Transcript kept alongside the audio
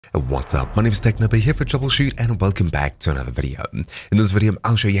What's up, my name is TechNubby here for TroubleChute and welcome back to another video. In this video,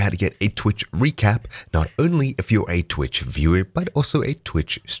 I'll show you how to get a Twitch recap, not only if you're a Twitch viewer, but also a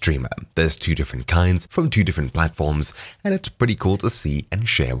Twitch streamer. There's two different kinds from two different platforms, and it's pretty cool to see and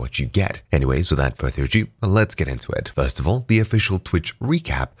share what you get. Anyways, without further ado, let's get into it. First of all, the official Twitch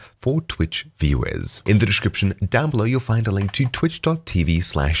recap for Twitch viewers. In the description down below, you'll find a link to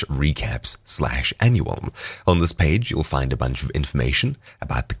twitch.tv/recaps/annual. On this page, you'll find a bunch of information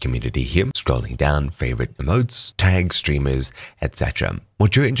about the community here, scrolling down, favorite emotes, tags, streamers, etc.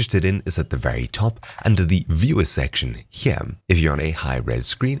 What you're interested in is at the very top under the viewer section here. If you're on a high-res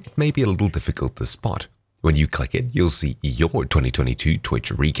screen, it may be a little difficult to spot. When you click it, you'll see your 2022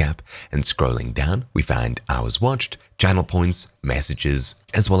 Twitch recap, and scrolling down, we find hours watched, channel points, messages,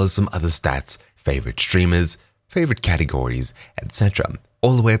 as well as some other stats, favorite streamers, favorite categories, etc.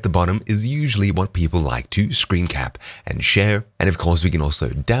 All the way at the bottom is usually what people like to screen cap and share, and of course we can also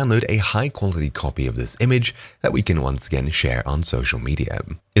download a high quality copy of this image that we can once again share on social media.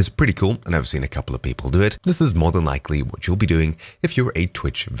 It's pretty cool, and I've seen a couple of people do it. This is more than likely what you'll be doing if you're a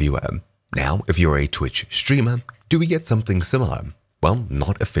Twitch viewer. Now, if you're a Twitch streamer, do we get something similar? Well,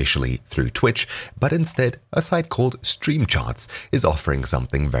 not officially through Twitch, but instead a site called Streamcharts is offering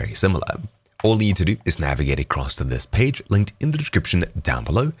something very similar. All you need to do is navigate across to this page linked in the description down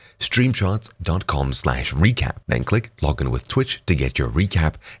below, streamcharts.com/recap. Then click login with Twitch to get your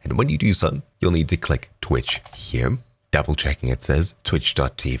recap, and when you do so, you'll need to click Twitch here. Double checking it says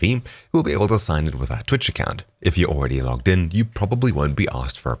twitch.tv, we'll be able to sign in with our Twitch account. If you're already logged in, you probably won't be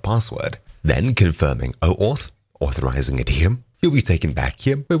asked for a password. Then confirming OAuth, authorizing it here. You'll be taken back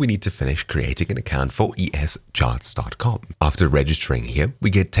here where we need to finish creating an account for escharts.com. After registering here,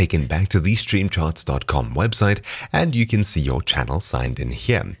 we get taken back to the streamcharts.com website, and you can see your channel signed in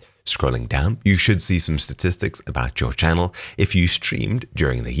here. Scrolling down, you should see some statistics about your channel if you streamed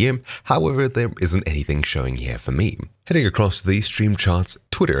during the year. However, there isn't anything showing here for me. Heading across to the Streamcharts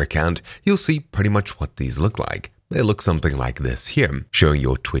Twitter account, you'll see pretty much what these look like. They look something like this here, showing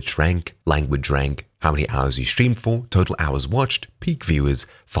your Twitch rank, language rank, how many hours you streamed for, total hours watched, peak viewers,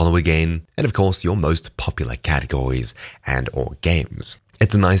 follower gain, and of course your most popular categories and or games.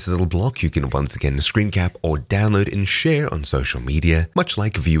 It's a nice little block you can once again screen cap or download and share on social media, much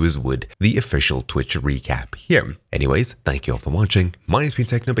like viewers would the official Twitch recap here. Anyways, thank you all for watching. My name's been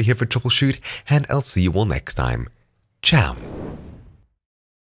TechNubby here for TroubleChute, and I'll see you all next time. Ciao.